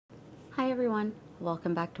Hi everyone,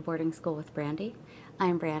 welcome back to Boarding School with Brandy.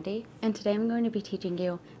 I'm Brandy, and today I'm going to be teaching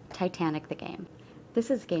you Titanic the Game.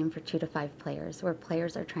 This is a game for 2 to 5 players where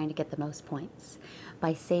players are trying to get the most points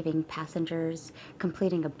by saving passengers,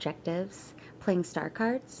 completing objectives, playing star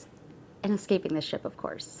cards, and escaping the ship, of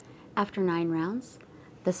course. After 9 rounds,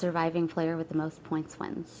 the surviving player with the most points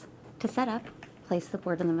wins. To set up, place the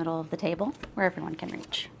board in the middle of the table where everyone can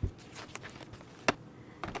reach.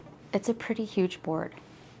 It's a pretty huge board,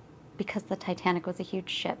 because the Titanic was a huge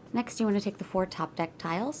ship. Next, you want to take the 4 top deck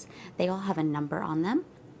tiles. They all have a number on them.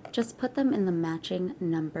 Just put them in the matching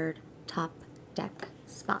numbered top deck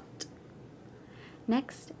spot.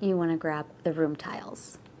 Next, you want to grab the room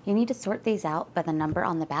tiles. You need to sort these out by the number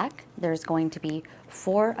on the back. There's going to be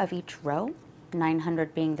 4 of each row,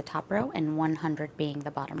 900 being the top row and 100 being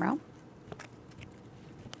the bottom row.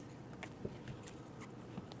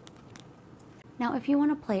 Now, if you want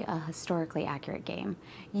to play a historically accurate game,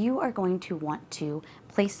 you are going to want to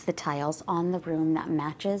place the tiles on the room that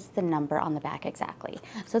matches the number on the back exactly.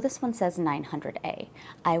 So this one says 900A.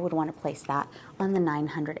 I would want to place that on the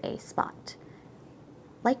 900A spot.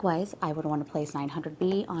 Likewise, I would want to place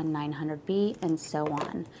 900B on 900B and so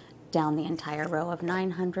on, down the entire row of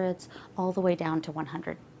 900s all the way down to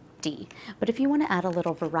 100D. But if you want to add a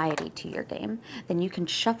little variety to your game, then you can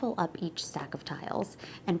shuffle up each stack of tiles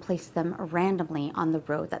and place them randomly on the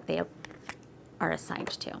row that they are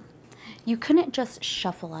assigned to. You couldn't just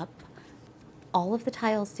shuffle up all of the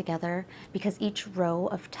tiles together because each row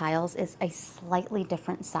of tiles is a slightly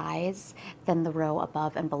different size than the row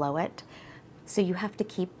above and below it. So you have to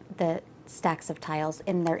keep the stacks of tiles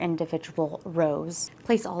in their individual rows.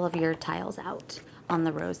 Place all of your tiles out on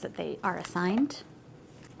the rows that they are assigned.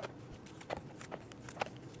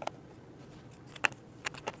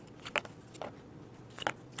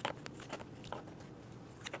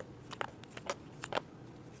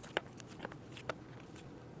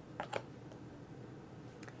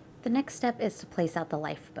 The next step is to place out the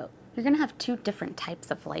lifeboat. You're going to have 2 different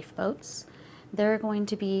types of lifeboats. There are going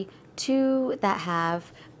to be 2 that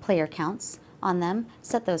have player counts on them.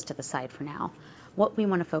 Set those to the side for now. What we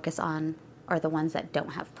want to focus on are the ones that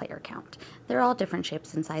don't have player count. They're all different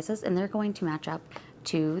shapes and sizes, and they're going to match up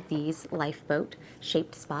to these lifeboat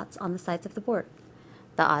shaped spots on the sides of the board.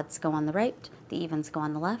 The odds go on the right, the evens go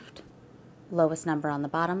on the left, lowest number on the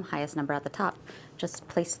bottom, highest number at the top. Just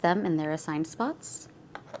place them in their assigned spots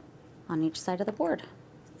on each side of the board.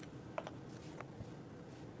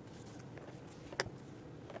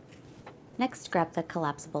 Next, grab the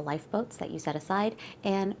collapsible lifeboats that you set aside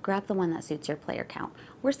and grab the one that suits your player count.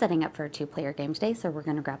 We're setting up for a 2-player game today, so we're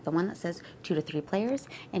going to grab the one that says 2 to 3 players,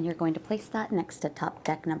 and you're going to place that next to top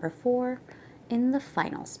deck number 4 in the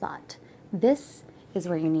final spot. This is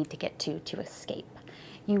where you need to get to escape.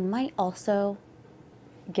 You might also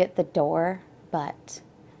get the door, but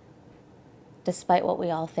despite what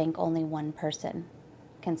we all think, only one person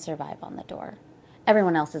can survive on the door.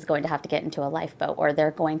 Everyone else is going to have to get into a lifeboat or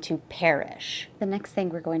they're going to perish. The next thing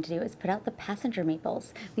we're going to do is put out the passenger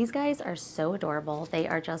meeples. These guys are so adorable. They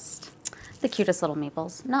are just the cutest little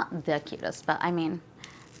meeples. Not the cutest, but I mean,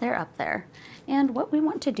 they're up there. And what we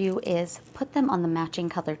want to do is put them on the matching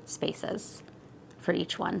colored spaces for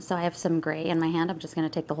each one. So I have some gray in my hand. I'm just going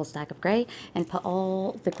to take the whole stack of gray and put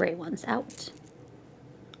all the gray ones out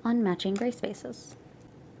on matching gray spaces.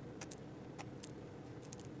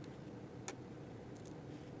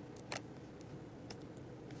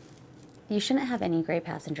 You shouldn't have any gray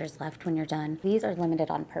passengers left when you're done. These are limited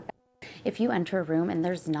on purpose. If you enter a room and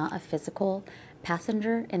there's not a physical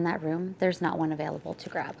passenger in that room, there's not one available to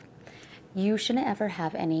grab. You shouldn't ever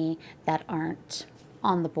have any that aren't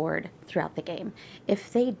on the board throughout the game.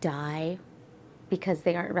 If they die because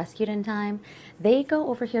they aren't rescued in time, they go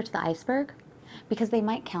over here to the iceberg because they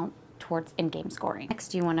might count towards in-game scoring.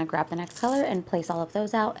 Next, you want to grab the next color and place all of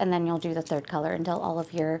those out, and then you'll do the 3rd color until all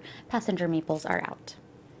of your passenger meeples are out.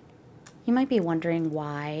 You might be wondering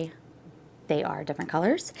why they are different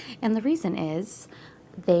colors, and the reason is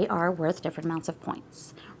they are worth different amounts of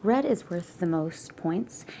points. Red is worth the most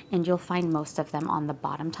points, and you'll find most of them on the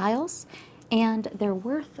bottom tiles, and they're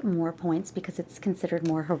worth more points because it's considered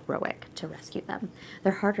more heroic to rescue them.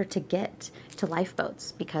 They're harder to get to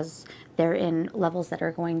lifeboats because they're in levels that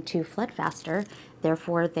are going to flood faster,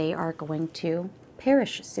 therefore they are going to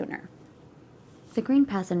perish sooner. The green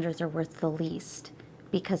passengers are worth the least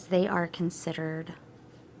because they are considered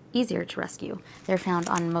easier to rescue. They're found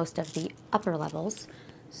on most of the upper levels,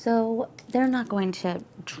 so they're not going to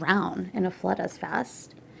drown in a flood as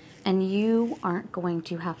fast, and you aren't going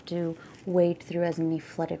to have to wade through as many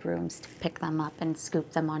flooded rooms to pick them up and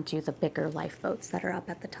scoop them onto the bigger lifeboats that are up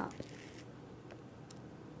at the top.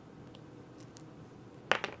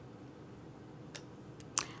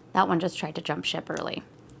 That one just tried to jump ship early.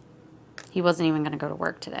 He wasn't even going to go to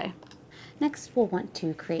work today. Next, we'll want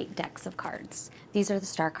to create decks of cards. These are the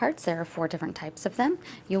star cards. There are 4 different types of them.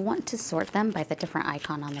 You'll want to sort them by the different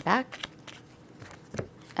icon on the back,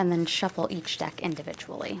 and then shuffle each deck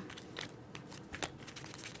individually.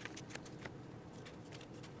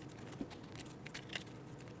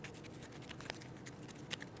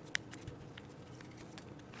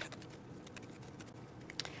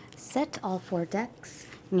 Set all 4 decks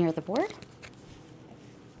near the board.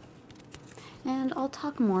 And I'll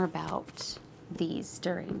talk more about these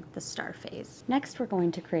during the star phase. Next, we're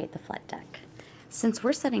going to create the flood deck. Since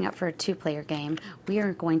we're setting up for a 2-player game, we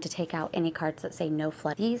are going to take out any cards that say no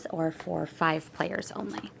flood. These are for 5 players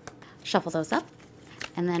only. Shuffle those up,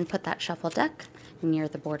 and then put that shuffle deck near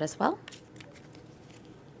the board as well.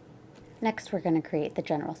 Next, we're going to create the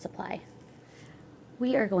general supply.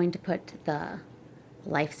 We are going to put the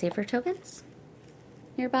lifesaver tokens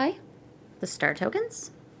nearby, the star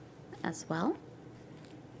tokens as well,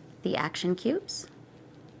 the action cubes,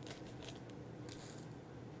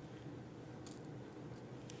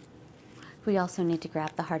 we also need to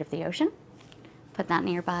grab the heart of the ocean, put that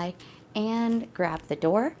nearby, and grab the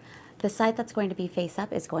door. The side that's going to be face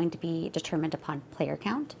up is going to be determined upon player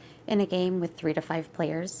count. In a game with 3 to 5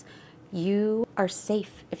 players, you are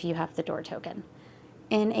safe if you have the door token.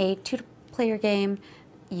 In a 2-player game,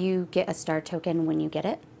 you get a star token when you get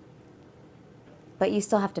it, but you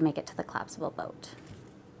still have to make it to the collapsible boat.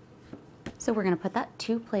 So we're going to put that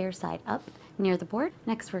 2-player side up near the board.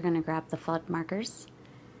 Next, we're going to grab the flood markers.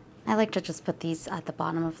 I like to just put these at the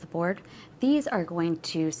bottom of the board. These are going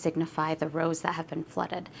to signify the rows that have been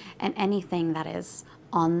flooded, and anything that is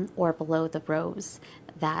on or below the rows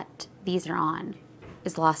that these are on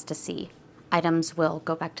is lost to sea. Items will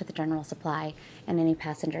go back to the general supply, and any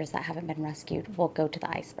passengers that haven't been rescued will go to the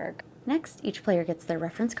iceberg. Next, each player gets their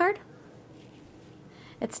reference card.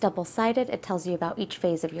 It's double-sided. It tells you about each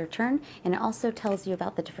phase of your turn, and it also tells you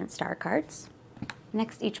about the different star cards.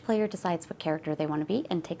 Next, each player decides what character they want to be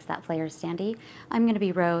and takes that player's standee. I'm going to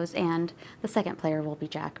be Rose, and the second player will be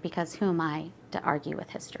Jack, because who am I to argue with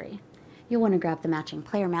history? You'll want to grab the matching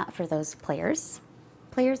player mat for those players.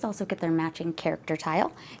 Players also get their matching character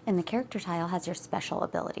tile, and the character tile has your special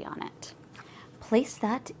ability on it. Place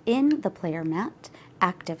that in the player mat,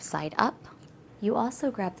 active side up. You also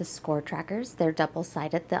grab the score trackers. They're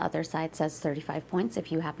double-sided. The other side says 35 points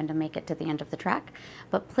if you happen to make it to the end of the track,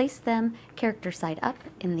 but place them character side up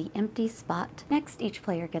in the empty spot. Next, each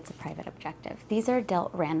player gets a private objective. These are dealt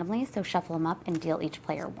randomly, so shuffle them up and deal each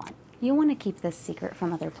player 1. You want to keep this secret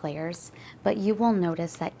from other players, but you will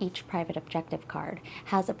notice that each private objective card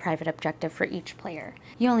has a private objective for each player.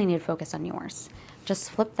 You only need to focus on yours. Just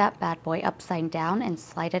flip that bad boy upside down and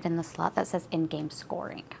slide it in the slot that says in-game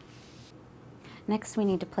scoring. Next, we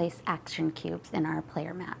need to place action cubes in our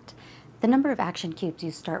player mat. The number of action cubes you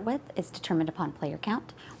start with is determined upon player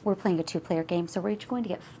count. We're playing a 2-player game, so we're each going to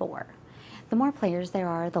get 4. The more players there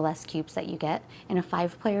are, the less cubes that you get. In a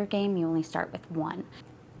 5-player game, you only start with 1.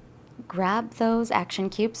 Grab those action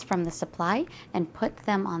cubes from the supply and put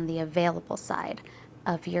them on the available side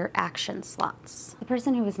of your action slots. The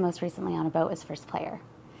person who was most recently on a boat is first player,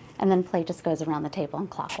 and then play just goes around the table in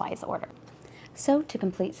clockwise order. So to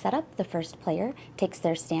complete setup, the first player takes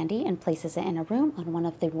their standee and places it in a room on one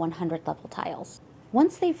of the 100 level tiles.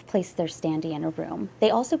 Once they've placed their standee in a room, they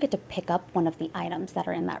also get to pick up one of the items that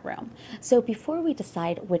are in that room. So before we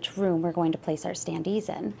decide which room we're going to place our standees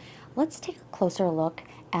in, let's take a closer look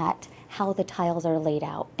at how the tiles are laid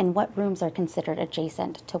out and what rooms are considered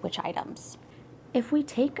adjacent to which items. If we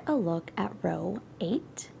take a look at row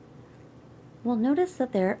 8, we'll notice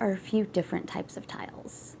that there are a few different types of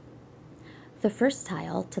tiles. The first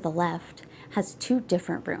tile to the left has 2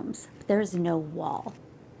 different rooms, but there is no wall.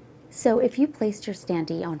 So if you placed your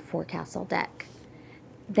standee on Forecastle deck,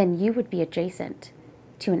 then you would be adjacent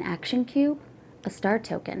to an action cube, a star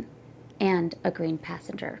token, and a green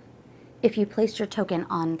passenger. If you placed your token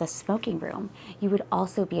on the smoking room, you would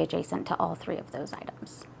also be adjacent to all 3 of those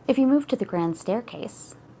items. If you move to the grand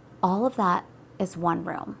staircase, all of that is 1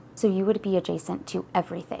 room, so you would be adjacent to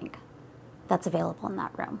everything that's available in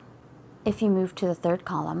that room. If you move to the 3rd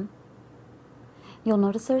column, you'll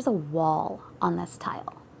notice there's a wall on this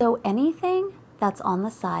tile. So anything that's on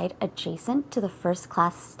the side adjacent to the first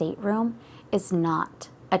class stateroom is not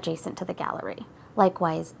adjacent to the gallery.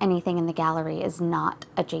 Likewise, anything in the gallery is not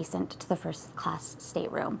adjacent to the first class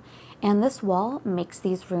stateroom. And this wall makes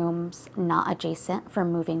these rooms not adjacent for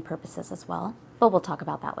moving purposes as well, but we'll talk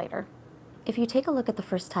about that later. If you take a look at the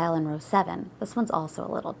first tile in row 7, this one's also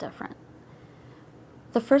a little different.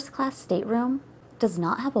 The first class stateroom does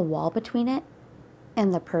not have a wall between it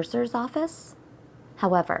in the purser's office.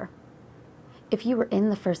 However, if you were in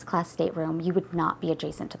the first class stateroom, you would not be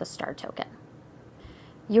adjacent to the star token.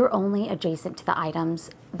 You're only adjacent to the items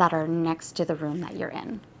that are next to the room that you're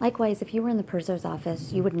in. Likewise, if you were in the purser's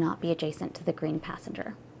office, you would not be adjacent to the green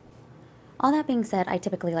passenger. All that being said, I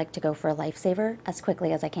typically like to go for a lifesaver as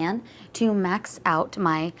quickly as I can to max out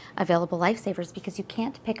my available lifesavers, because you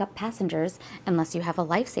can't pick up passengers unless you have a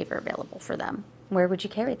lifesaver available for them. Where would you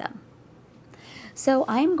carry them? So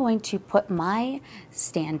I'm going to put my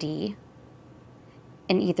standee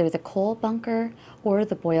in either the coal bunker or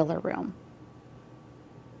the boiler room.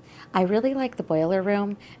 I really like the boiler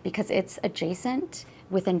room because it's adjacent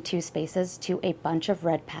within 2 spaces to a bunch of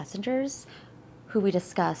red passengers who we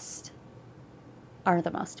discussed are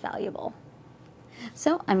the most valuable.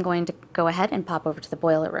 So I'm going to go ahead and pop over to the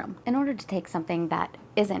boiler room. In order to take something that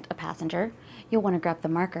isn't a passenger, you'll want to grab the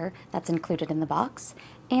marker that's included in the box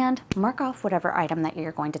and mark off whatever item that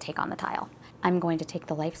you're going to take on the tile. I'm going to take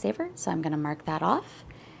the lifesaver, so I'm going to mark that off,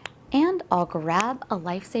 and I'll grab a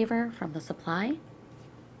lifesaver from the supply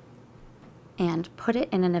and put it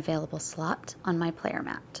in an available slot on my player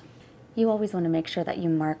mat. You always want to make sure that you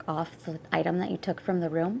mark off the item that you took from the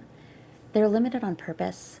room. They're limited on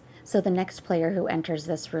purpose, so the next player who enters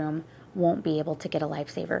this room won't be able to get a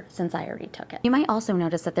lifesaver since I already took it. You might also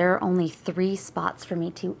notice that there are only 3 spots for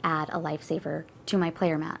me to add a lifesaver to my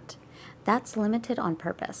player mat. That's limited on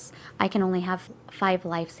purpose. I can only have 5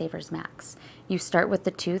 lifesavers max. You start with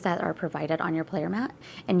the 2 that are provided on your player mat,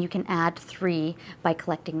 and you can add 3 by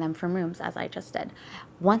collecting them from rooms, as I just did.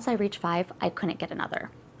 Once I reach 5, I couldn't get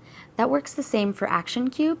another. That works the same for action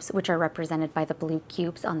cubes, which are represented by the blue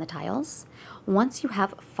cubes on the tiles. Once you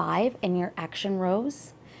have 5 in your action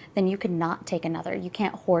rows, then you cannot take another. You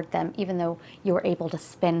can't hoard them, even though you're able to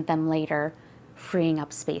spend them later, freeing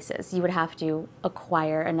up spaces. You would have to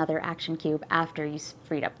acquire another action cube after you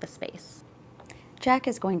freed up the space. Jack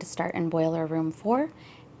is going to start in boiler room 4,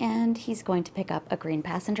 and he's going to pick up a green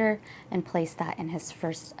passenger and place that in his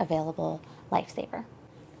first available lifesaver.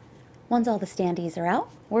 Once all the standees are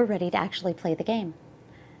out, we're ready to actually play the game.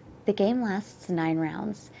 The game lasts 9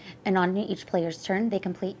 rounds, and on each player's turn, they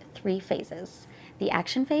complete 3 phases: the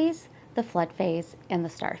action phase, the flood phase, and the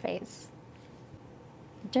star phase.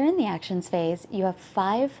 During the actions phase, you have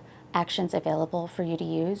 5 actions available for you to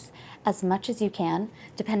use, as much as you can,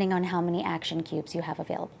 depending on how many action cubes you have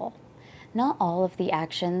available. Not all of the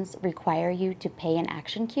actions require you to pay an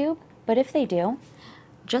action cube, but if they do,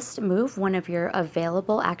 just move one of your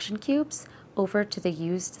available action cubes over to the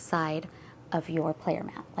used side of your player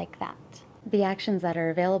mat, like that. The actions that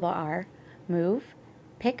are available are move,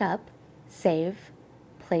 pick up, save,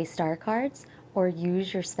 play star cards, or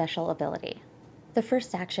use your special ability. The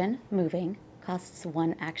first action, moving, costs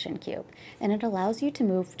 1 action cube, and it allows you to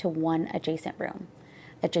move to 1 adjacent room.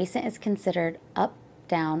 Adjacent is considered up,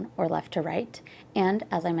 down, or left to right, and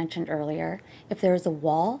as I mentioned earlier, if there is a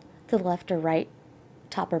wall to the left or right,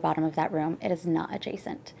 top or bottom of that room, it is not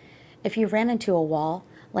adjacent. If you ran into a wall,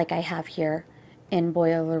 like I have here in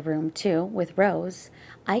boiler room 2 with Rose,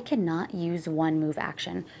 I cannot use 1 move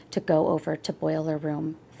action to go over to boiler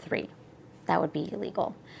room 3. That would be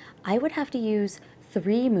illegal. I would have to use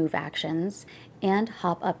 3 move actions and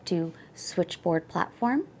hop up to switchboard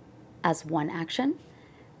platform as 1 action,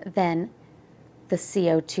 then the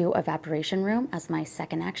CO2 evaporation room as my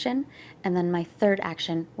second action, and then my third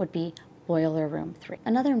action would be boiler room 3.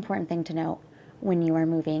 Another important thing to note when you are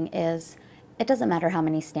moving is it doesn't matter how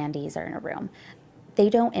many standees are in a room. They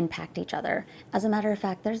don't impact each other. As a matter of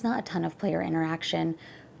fact, there's not a ton of player interaction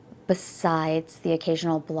besides the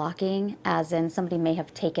occasional blocking, as in somebody may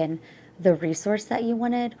have taken the resource that you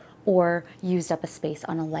wanted or used up a space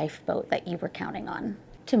on a lifeboat that you were counting on.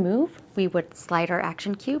 To move, we would slide our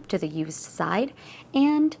action cube to the used side,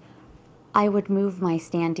 and I would move my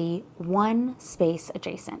standee 1 space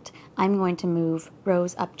adjacent. I'm going to move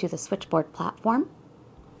Rose up to the switchboard platform,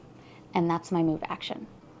 and that's my move action.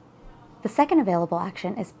 The second available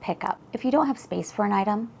action is pick up. If you don't have space for an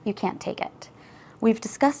item, you can't take it. We've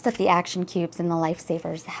discussed that the action cubes and the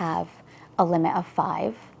lifesavers have a limit of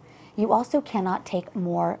 5. You also cannot take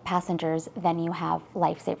more passengers than you have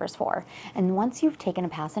lifesavers for. And once you've taken a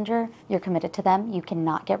passenger, you're committed to them. You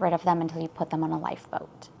cannot get rid of them until you put them on a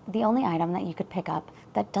lifeboat. The only item that you could pick up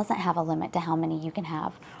that doesn't have a limit to how many you can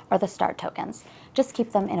have are the star tokens. Just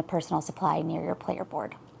keep them in a personal supply near your player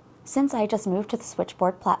board. Since I just moved to the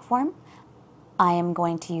switchboard platform, I am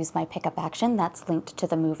going to use my pickup action that's linked to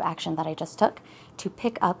the move action that I just took to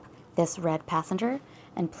pick up this red passenger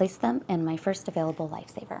and place them in my first available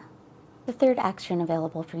lifesaver. The third action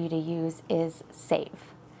available for you to use is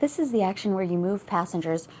save. This is the action where you move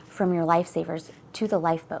passengers from your lifesavers to the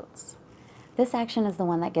lifeboats. This action is the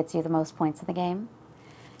one that gets you the most points in the game.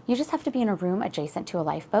 You just have to be in a room adjacent to a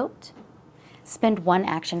lifeboat. Spend 1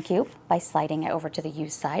 action cube by sliding it over to the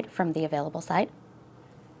used side from the available side.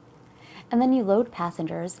 And then you load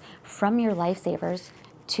passengers from your lifesavers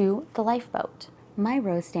to the lifeboat. My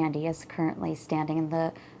Rose Standy is currently standing in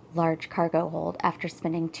the large cargo hold after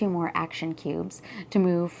spending 2 more action cubes to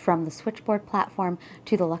move from the switchboard platform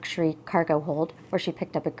to the luxury cargo hold where she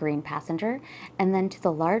picked up a green passenger, and then to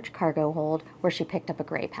the large cargo hold where she picked up a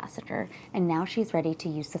gray passenger, and now she's ready to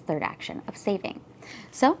use the 3rd action of saving.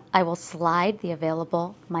 So I will slide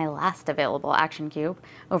my last available action cube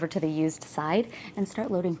over to the used side and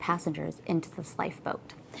start loading passengers into this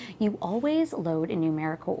lifeboat. You always load in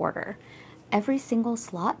numerical order. Every single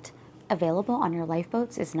slot available on your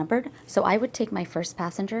lifeboats is numbered, so I would take my first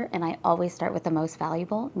passenger and I always start with the most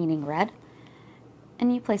valuable, meaning red,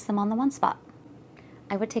 and you place them on the 1 spot.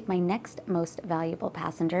 I would take my next most valuable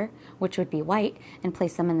passenger, which would be white, and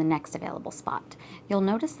place them in the next available spot. You'll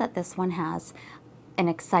notice that this one has an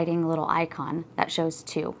exciting little icon that shows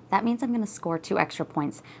 2. That means I'm going to score 2 extra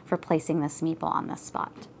points for placing this meeple on this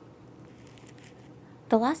spot.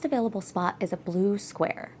 The last available spot is a blue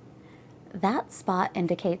square. That spot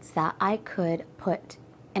indicates that I could put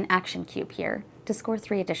an action cube here to score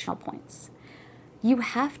 3 additional points. You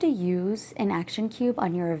have to use an action cube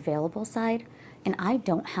on your available side, and I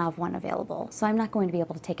don't have one available, so I'm not going to be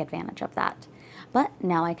able to take advantage of that. But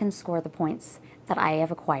now I can score the points that I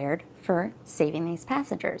have acquired for saving these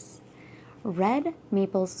passengers. Red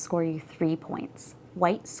meeples score you 3 points,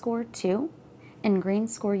 white score 2, and green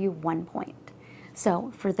score you 1 point.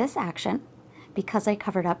 So for this action, because I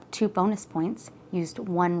covered up 2 bonus points, used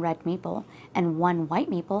 1 red meeple and 1 white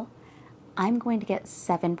meeple, I'm going to get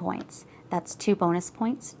 7 points. That's 2 bonus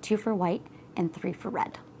points, 2 for white and 3 for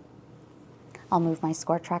red. I'll move my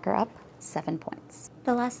score tracker up 7 points.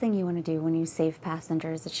 The last thing you want to do when you save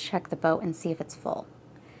passengers is check the boat and see if it's full.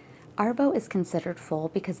 Our boat is considered full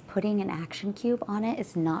because putting an action cube on it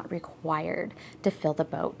is not required to fill the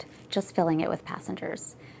boat, just filling it with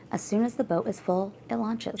passengers. As soon as the boat is full, it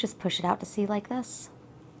launches. Just push it out to sea like this.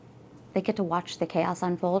 They get to watch the chaos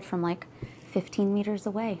unfold from like 15 meters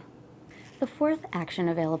away. The 4th action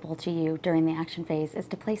available to you during the action phase is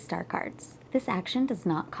to play star cards. This action does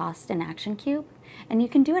not cost an action cube, and you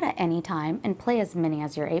can do it at any time and play as many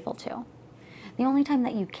as you're able to. The only time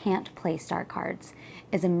that you can't play star cards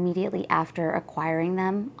is immediately after acquiring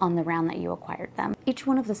them on the round that you acquired them. Each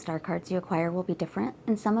one of the star cards you acquire will be different,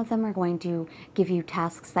 and some of them are going to give you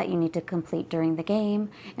tasks that you need to complete during the game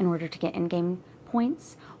in order to get in-game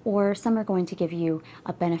points, or some are going to give you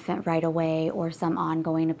a benefit right away or some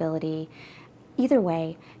ongoing ability. Either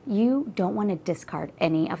way, you don't want to discard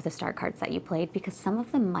any of the star cards that you played because some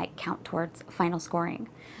of them might count towards final scoring.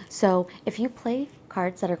 So if you play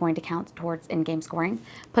cards that are going to count towards in-game scoring,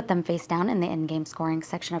 put them face down in the in-game scoring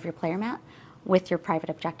section of your player mat with your private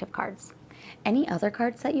objective cards. Any other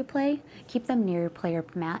cards that you play, keep them near your player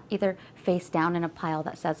mat, either face down in a pile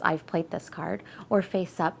that says I've played this card, or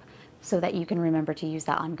face up so that you can remember to use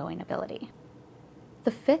that ongoing ability.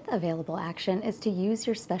 The 5th available action is to use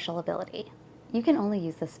your special ability. You can only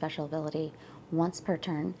use this special ability once per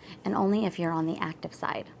turn, and only if you're on the active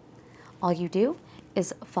side. All you do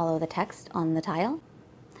is follow the text on the tile.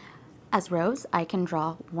 As Rose, I can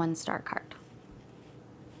draw 1 star card.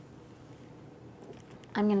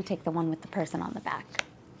 I'm going to take the one with the person on the back.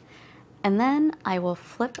 And then I will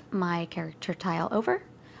flip my character tile over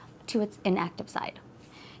to its inactive side.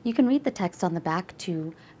 You can read the text on the back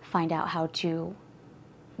to find out how to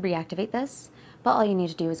reactivate this, but all you need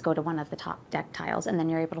to do is go to one of the top deck tiles and then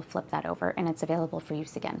you're able to flip that over and it's available for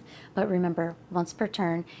use again. But remember, once per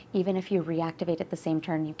turn, even if you reactivate it the same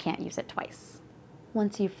turn, you can't use it twice.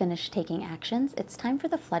 Once you've finished taking actions, it's time for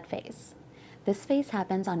the flood phase. This phase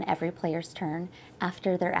happens on every player's turn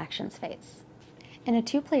after their actions phase. In a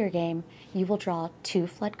 2-player game, you will draw 2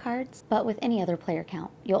 flood cards, but with any other player count,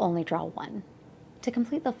 you'll only draw 1. To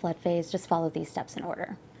complete the flood phase, just follow these steps in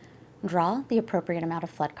order. Draw the appropriate amount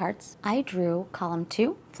of flood cards. I drew column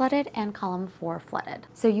 2 flooded and column 4 flooded.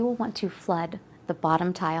 So you will want to flood the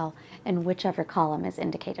bottom tile in whichever column is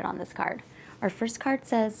indicated on this card. Our first card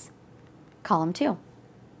says column 2.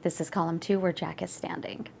 This is column 2 where Jack is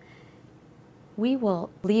standing. We will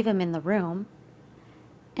leave him in the room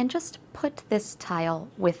and just put this tile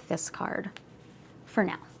with this card for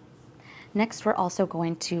now. Next, we're also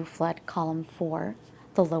going to flood column 4,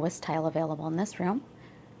 the lowest tile available in this room.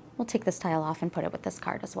 We'll take this tile off and put it with this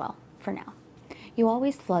card as well for now. You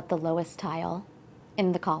always flood the lowest tile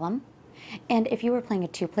in the column. And if you were playing a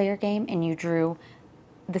 2-player game and you drew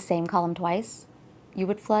the same column twice, you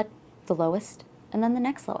would flood the lowest and then the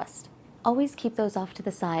next lowest. Always keep those off to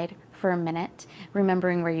the side for a minute,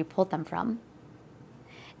 remembering where you pulled them from.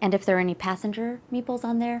 And if there are any passenger meeples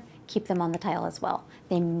on there, keep them on the tile as well.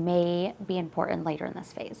 They may be important later in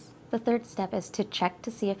this phase. The third step is to check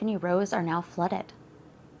to see if any rows are now flooded.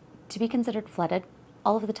 To be considered flooded,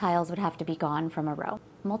 all of the tiles would have to be gone from a row.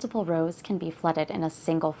 Multiple rows can be flooded in a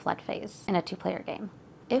single flood phase in a 2-player game.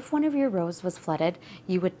 If one of your rows was flooded,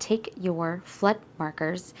 you would take your flood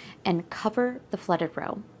markers and cover the flooded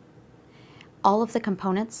row. All of the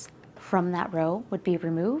components from that row would be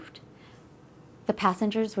removed. The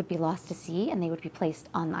passengers would be lost to sea and they would be placed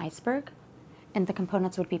on the iceberg, and the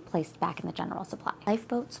components would be placed back in the general supply.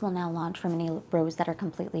 Lifeboats will now launch from any rows that are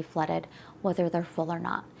completely flooded, whether they're full or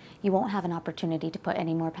not. You won't have an opportunity to put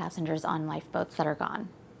any more passengers on lifeboats that are gone.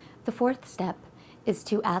 The fourth step is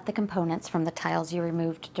to add the components from the tiles you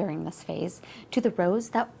removed during this phase to the rows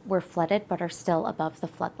that were flooded but are still above the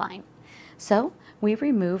flood line. So we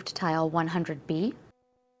removed tile 100B.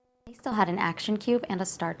 They still had an action cube and a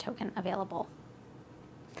star token available.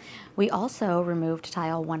 We also removed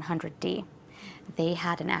tile 100D. They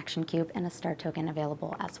had an action cube and a star token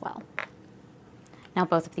available as well. Now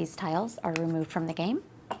both of these tiles are removed from the game,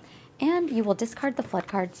 and you will discard the flood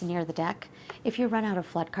cards near the deck. If you run out of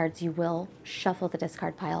flood cards, you will shuffle the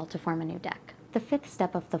discard pile to form a new deck. The fifth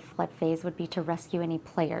step of the flood phase would be to rescue any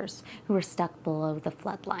players who are stuck below the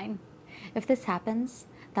flood line. If this happens,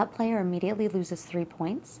 that player immediately loses 3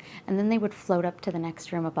 points, and then they would float up to the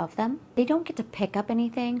next room above them. They don't get to pick up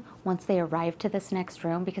anything once they arrive to this next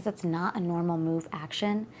room because it's not a normal move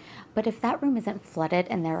action. But if that room isn't flooded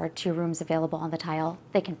and there are 2 rooms available on the tile,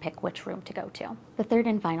 they can pick which room to go to. The third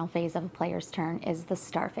and final phase of a player's turn is the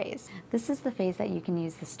star phase. This is the phase that you can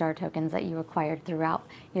use the star tokens that you acquired throughout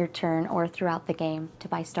your turn or throughout the game to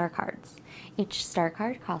buy star cards. Each star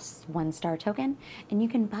card costs 1 star token, and you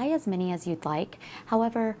can buy as many as you'd like.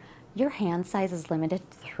 However, your hand size is limited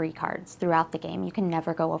to 3 cards throughout the game. You can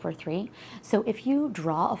never go over 3. So if you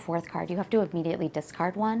draw a 4th card, you have to immediately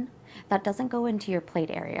discard one. That doesn't go into your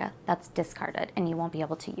played area. That's discarded, and you won't be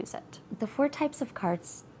able to use it. The 4 types of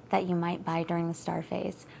cards that you might buy during the star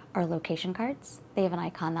phase are location cards. They have an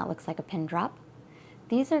icon that looks like a pin drop.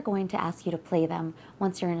 These are going to ask you to play them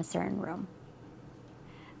once you're in a certain room.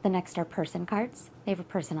 The next are person cards. They have a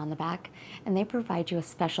person on the back, and they provide you a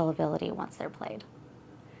special ability once they're played.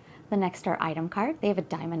 The next are item card. They have a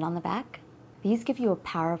diamond on the back. These give you a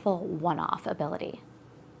powerful one-off ability.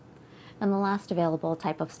 And the last available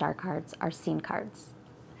type of star cards are scene cards.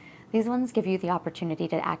 These ones give you the opportunity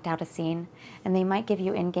to act out a scene, and they might give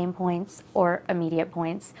you in-game points or immediate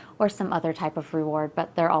points or some other type of reward,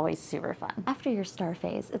 but they're always super fun. After your star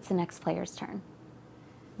phase, it's the next player's turn.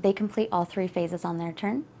 They complete all 3 phases on their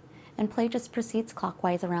turn, and play just proceeds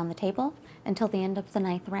clockwise around the table until the end of the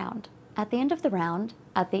 9th round. At the end of the round,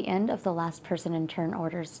 at the end of the last person in turn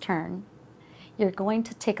order's turn, you're going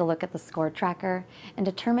to take a look at the score tracker and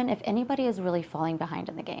determine if anybody is really falling behind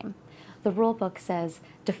in the game. The rule book says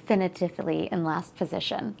definitively in last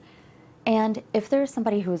position. And if there's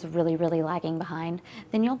somebody who's really lagging behind,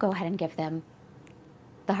 then you'll go ahead and give them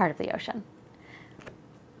the Heart of the Ocean.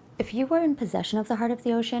 If you were in possession of the Heart of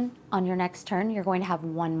the Ocean, on your next turn, you're going to have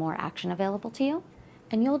 1 more action available to you.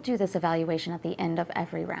 And you'll do this evaluation at the end of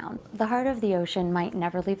every round. The Heart of the Ocean might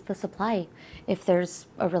never leave the supply if there's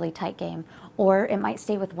a really tight game, or it might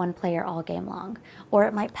stay with 1 player all game long, or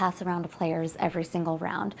it might pass around to players every single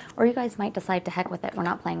round, or you guys might decide to heck with it. We're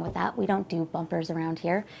not playing with that. We don't do bumpers around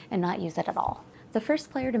here and not use it at all. The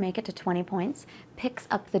first player to make it to 20 points picks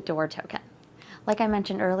up the door token. Like I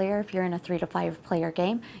mentioned earlier, if you're in a 3 to 5 player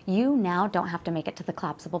game, you now don't have to make it to the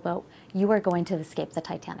collapsible boat. You are going to escape the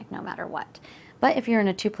Titanic no matter what. But if you're in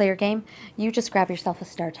a 2-player game, you just grab yourself a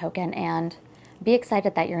star token and be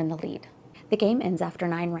excited that you're in the lead. The game ends after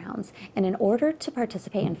 9 rounds, and in order to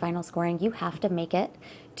participate in final scoring, you have to make it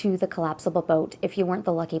to the collapsible boat if you weren't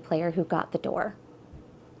the lucky player who got the door.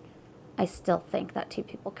 I still think that 2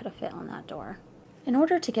 people could have fit on that door. In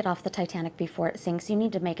order to get off the Titanic before it sinks, you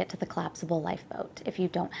need to make it to the collapsible lifeboat if you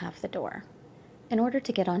don't have the door. In order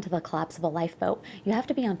to get onto the collapsible lifeboat, you have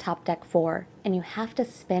to be on top deck 4, and you have to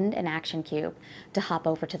spend an action cube to hop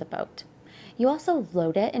over to the boat. You also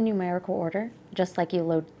load it in numerical order, just like you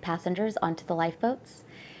load passengers onto the lifeboats,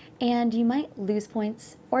 and you might lose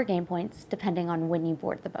points or gain points depending on when you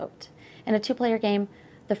board the boat. In a 2-player game,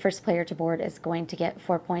 the first player to board is going to get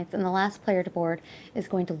 4 points, and the last player to board is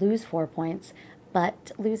going to lose 4 points,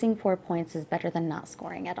 but losing 4 points is better than not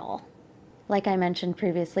scoring at all. Like I mentioned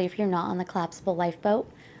previously, if you're not on the collapsible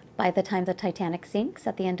lifeboat, By the time the Titanic sinks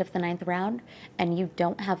at the end of the 9th round and you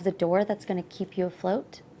don't have the door that's going to keep you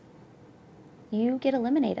afloat, you get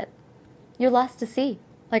eliminated. You're lost to sea,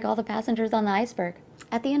 like all the passengers on the iceberg.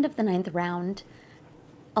 At the end of the 9th round,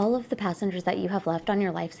 all of the passengers that you have left on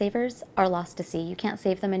your lifesavers are lost to sea. You can't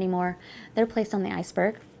save them anymore. They're placed on the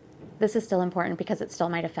iceberg. This is still important because it still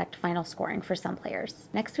might affect final scoring for some players.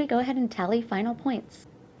 Next, we go ahead and tally final points.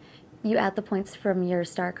 You add the points from your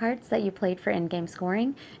star cards that you played for in-game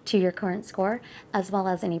scoring to your current score, as well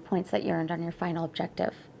as any points that you earned on your final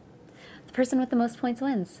objective. The person with the most points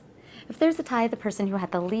wins. If there's a tie, the person who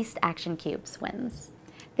had the least action cubes wins.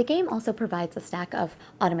 The game also provides a stack of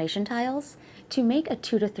automation tiles to make a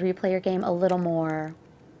 2 to 3 player game a little more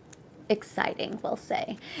exciting, we'll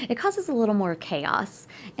say. It causes a little more chaos,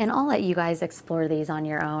 and I'll let you guys explore these on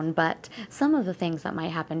your own, but some of the things that might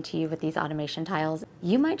happen to you with these automation tiles,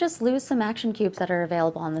 you might just lose some action cubes that are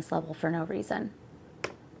available on this level for no reason.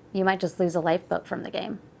 You might just lose a lifeboat from the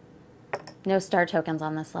game. No star tokens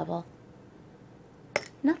on this level.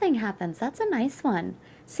 Nothing happens. That's a nice one.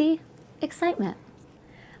 See? Excitement.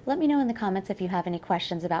 Let me know in the comments if you have any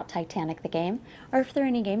questions about Titanic the game, or if there are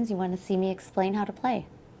any games you want to see me explain how to play.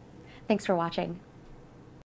 Thanks for watching.